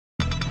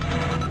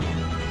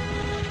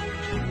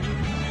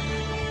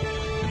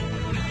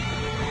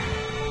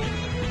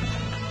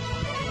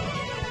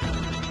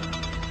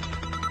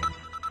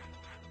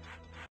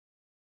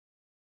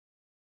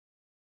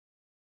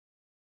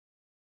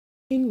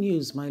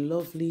News, my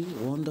lovely,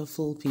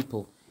 wonderful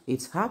people.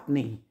 It's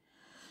happening.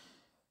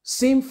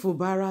 Sim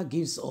Fubara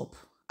gives up.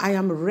 I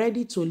am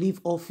ready to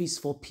leave office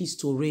for peace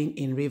to reign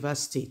in Rivers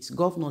State.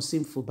 Governor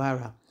Sim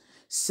Fubara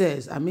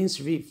says, amidst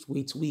rift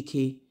with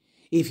Wike,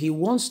 if he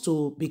wants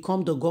to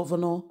become the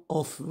governor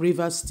of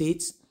Rivers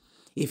State,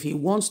 if he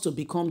wants to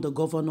become the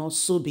governor,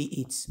 so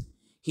be it.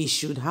 He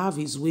should have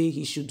his way.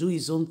 He should do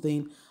his own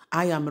thing.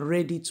 I am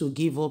ready to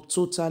give up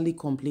totally,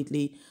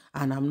 completely,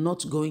 and I'm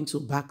not going to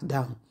back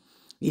down.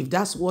 If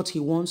that's what he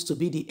wants to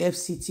be the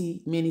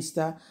FCT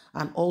minister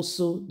and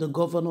also the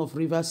governor of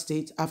Rivers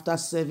State after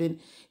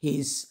serving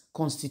his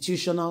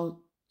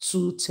constitutional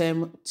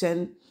two-term,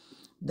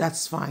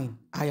 that's fine.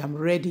 I am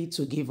ready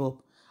to give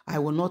up. I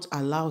will not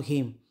allow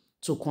him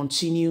to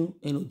continue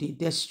the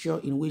gesture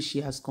in which he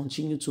has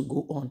continued to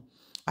go on.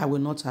 I will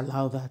not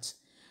allow that.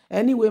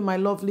 Anyway, my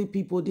lovely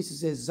people, this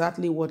is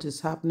exactly what is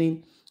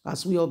happening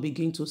as we all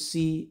begin to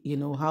see,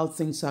 how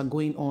things are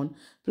going on.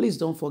 Please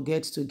don't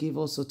forget to give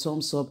us a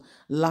thumbs up,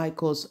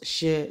 like us,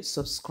 share,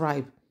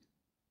 subscribe.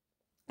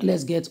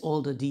 Let's get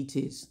all the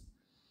details.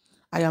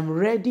 I am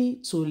ready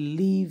to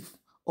leave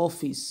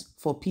office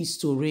for peace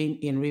to reign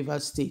in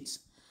Rivers State.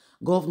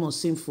 Governor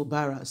Sim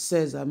Fubara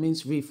says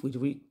amidst rift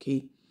with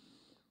Wike.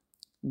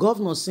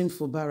 Governor Sim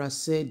Fubara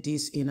said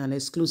this in an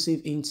exclusive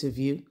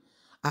interview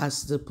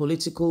as the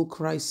political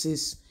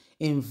crisis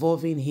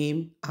involving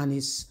him and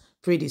his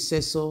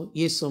predecessor,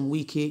 Nyesom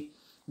Wike,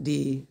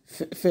 the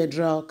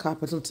Federal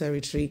Capital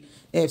Territory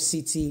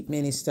FCT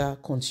minister,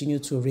 continue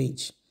to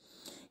rage.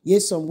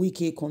 Nyesom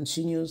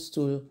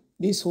Wike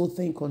this whole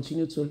thing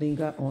continues to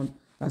linger on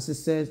as he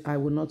says, I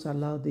will not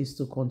allow this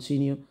to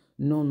continue.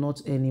 No,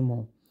 not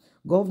anymore.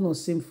 Governor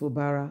Sim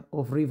Fubara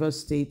of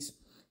Rivers State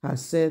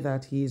has said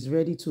that he is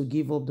ready to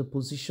give up the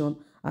position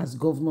as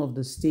governor of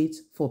the state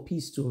for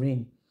peace to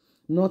reign.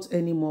 Not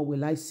anymore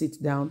will I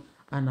sit down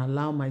and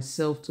allow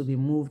myself to be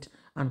moved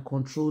and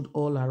controlled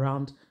all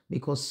around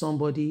because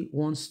somebody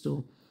wants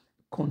to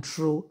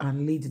control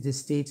and lead the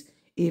state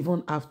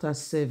even after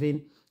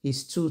serving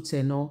his two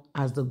tenure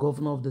as the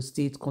governor of the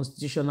state,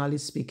 constitutionally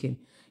speaking.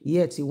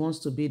 Yet he wants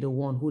to be the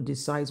one who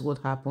decides what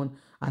happened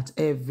at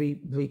every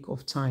break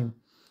of time.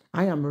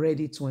 I am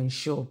ready to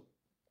ensure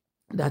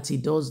that he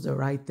does the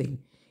right thing.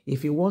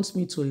 If he wants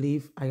me to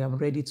leave, I am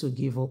ready to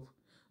give up.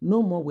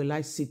 No more will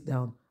I sit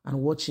down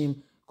and watch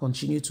him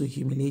continue to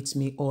humiliate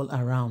me all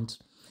around.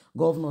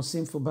 Governor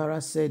Sim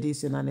Fubara said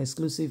this in an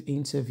exclusive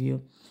interview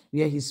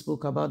where he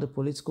spoke about the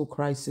political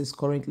crisis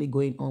currently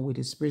going on with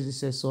his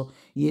predecessor,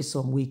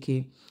 Nyesom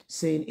Wike,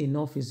 saying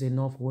enough is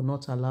enough, will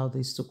not allow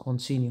this to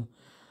continue.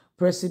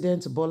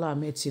 President Bola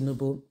Ahmed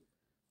Tinubu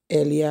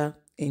earlier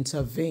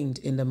intervened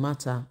in the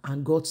matter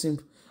and got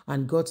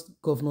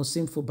Governor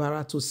Sim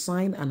Fubara to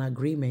sign an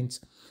agreement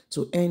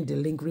to end the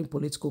lingering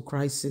political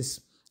crisis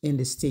in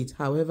the state.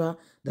 However,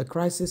 the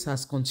crisis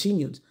has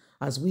continued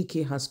as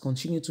Wike has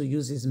continued to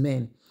use his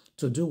men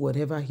to do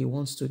whatever he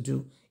wants to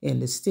do in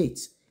the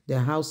state,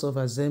 the House of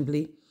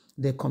Assembly,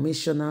 the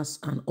commissioners,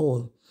 and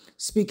all.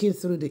 Speaking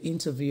through the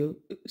interview,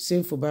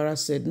 Sim Fubara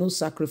said, no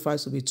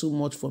sacrifice will be too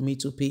much for me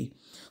to pay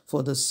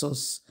for the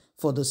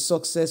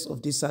success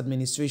of this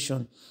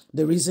administration.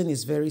 The reason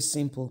is very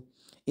simple.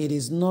 It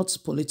is not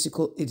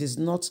political. It is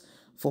not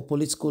for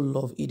political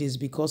love. It is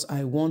because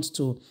I want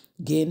to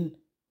gain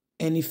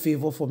any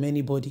favor from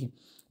anybody.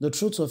 The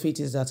truth of it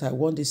is that I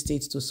want the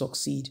state to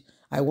succeed.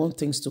 I want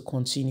things to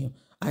continue.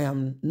 I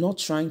am not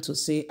trying to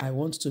say I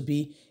want to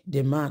be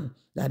the man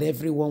that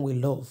everyone will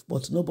love,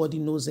 but nobody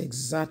knows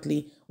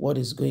exactly what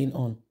is going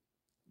on.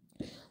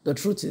 The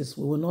truth is,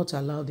 we will not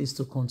allow this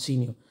to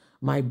continue.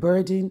 My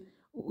burden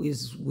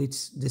is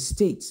with the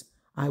state.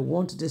 I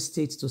want the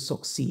state to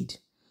succeed.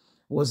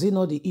 Was it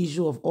not the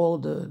issue of all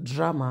the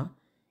drama?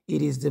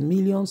 It is the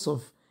millions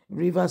of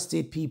Rivers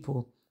State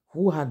people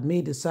who had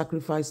made the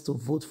sacrifice to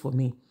vote for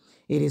me.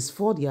 It is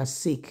for their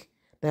sake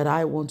that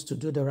I want to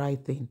do the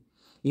right thing.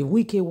 If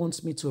Wike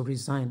wants me to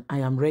resign, I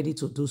am ready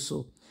to do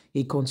so.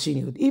 He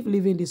continued, if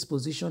leaving this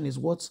position is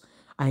what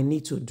I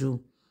need to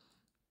do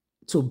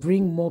to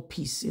bring more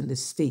peace in the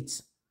state,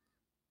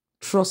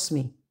 trust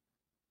me,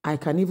 I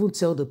can even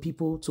tell the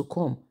people to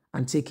come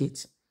and take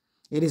it.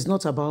 It is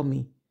not about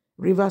me.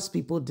 Rivers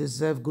people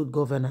deserve good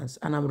governance,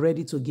 and I'm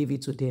ready to give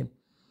it to them.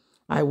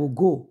 I will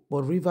go,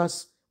 but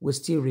Rivers will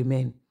still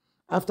remain.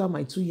 After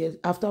my 2 years,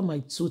 after my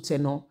two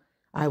tenure,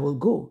 I will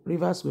go.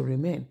 Rivers will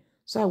remain.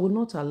 So I will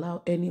not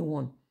allow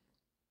anyone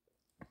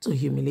to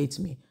humiliate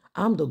me.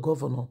 I'm the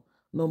governor,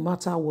 no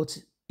matter what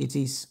it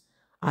is.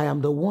 I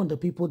am the one the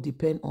people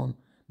depend on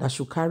that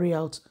should carry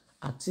out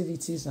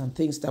activities and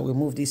things that will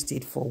move this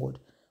state forward.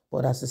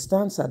 But as it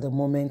stands at the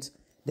moment,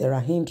 there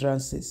are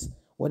hindrances.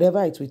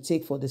 Whatever it will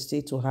take for the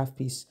state to have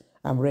peace,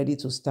 I'm ready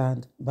to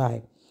stand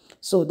by.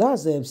 So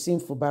that's Sim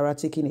Fubara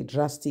taking a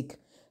drastic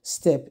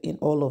step in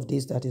all of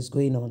this that is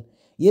going on.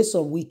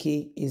 Nyesom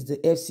Wike is the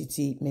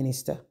FCT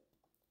minister.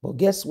 But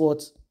guess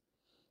what?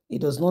 It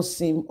does not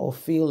seem or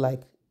feel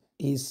like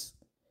he's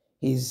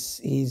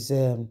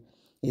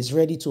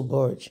ready to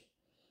budge.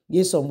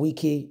 Nyesom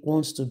Wike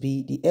wants to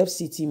be the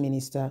FCT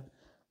minister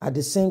At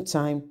the same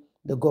time,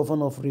 the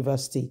governor of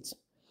Rivers State.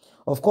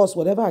 Of course,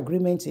 whatever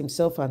agreement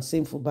himself and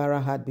Sim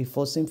Fubara had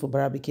before Sim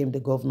Fubara became the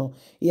governor,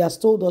 he has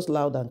told us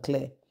loud and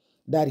clear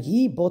that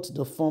he bought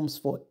the forms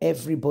for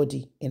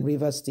everybody in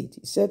Rivers State.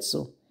 He said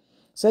so.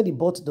 Said he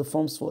bought the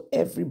forms for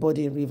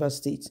everybody in Rivers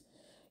State.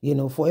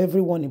 For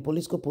everyone in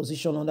political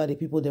position under the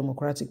People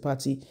Democratic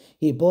Party,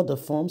 he bought the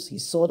forms. He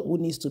saw who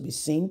needs to be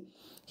seen.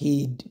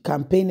 He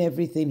campaigned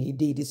everything he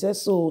did. He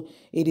says, so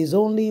it is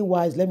only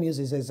wise, let me use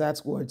his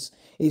exact words,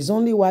 it's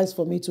only wise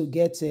for me to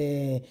get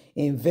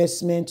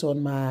investment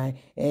on my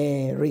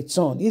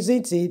return.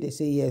 Isn't it? They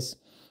say, yes.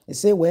 They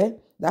say,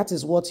 well, that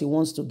is what he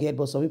wants to get,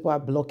 but some people are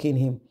blocking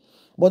him.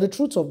 But the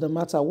truth of the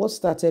matter, what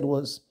started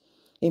was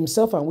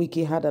himself and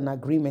Wike had an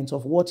agreement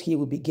of what he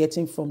would be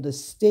getting from the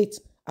state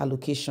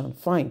allocation.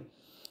 Fine.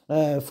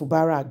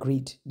 Fubara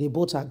agreed. They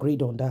both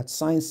agreed on that.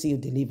 Signed,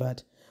 sealed,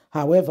 delivered.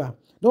 However,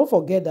 don't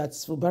forget that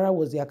Fubara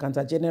was the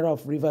Accountant General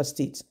of Rivers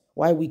State,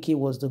 while Wike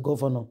was the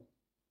governor.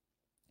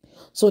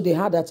 So they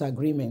had that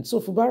agreement. So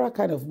Fubara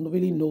kind of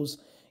really knows,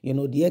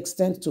 the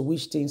extent to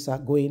which things are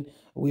going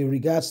with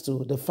regards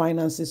to the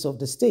finances of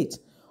the state.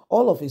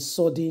 All of a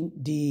sudden,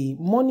 the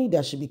money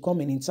that should be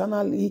coming,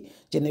 internally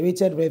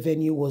generated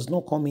revenue, was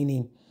not coming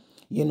in.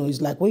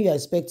 It's like when you're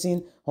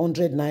expecting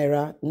 100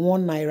 naira,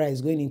 1 naira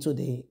is going into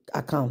the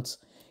account.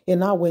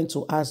 And I went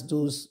to ask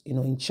those,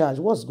 in charge,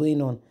 what's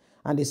going on?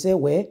 And they say,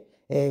 well,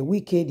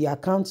 Wike, the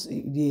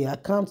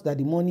account that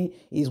the money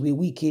is with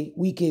Wike.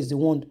 Wike is the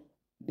one.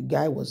 The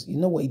guy was, he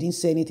didn't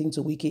say anything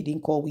to Wike, he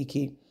didn't call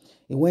Wike.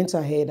 He went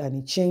ahead and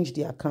he changed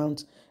the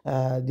account,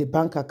 the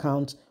bank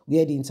account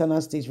where the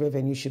internal state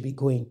revenue should be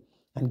going.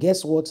 And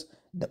guess what?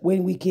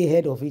 When Wike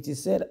heard of it, he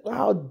said,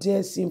 how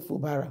dare Sim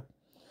Fubara?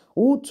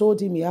 Who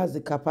told him he has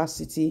the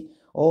capacity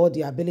or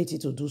the ability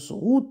to do so?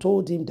 Who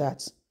told him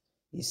that?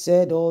 He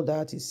said all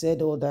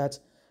that,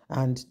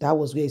 and that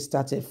was where it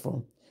started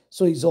from.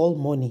 So it's all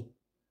money.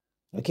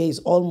 Okay, it's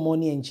all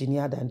money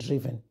engineered and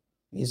driven.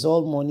 It's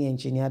all money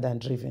engineered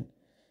and driven.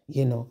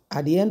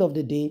 At the end of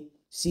the day,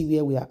 see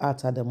where we are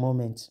at the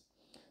moment.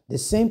 The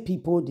same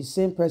people, the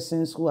same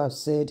persons who have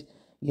said,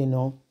 they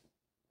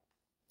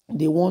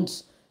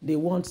want,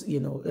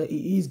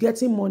 he's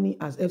getting money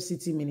as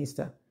FCT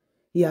minister.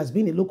 He has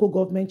been a local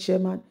government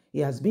chairman.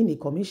 He has been a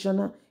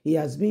commissioner. He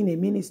has been a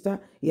minister.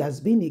 He has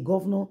been a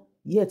governor.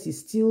 Yet it's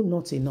still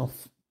not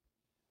enough.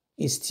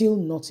 It's still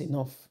not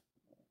enough.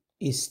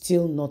 It's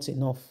still not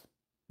enough.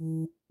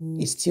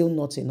 It's still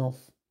not enough.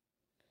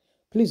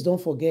 Please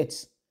don't forget,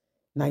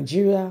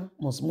 Nigeria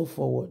must move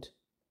forward.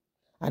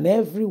 And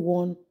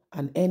everyone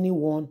and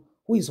anyone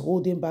who is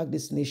holding back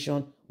this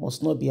nation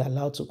must not be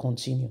allowed to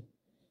continue.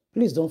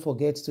 Please don't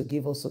forget to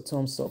give us a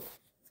thumbs up.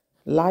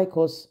 Like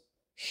us,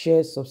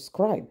 share,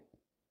 subscribe.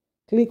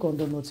 Click on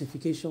the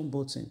notification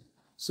button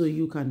so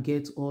you can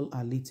get all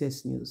our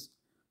latest news.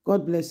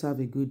 God bless. Have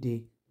a good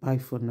day. Bye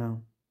for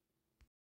now.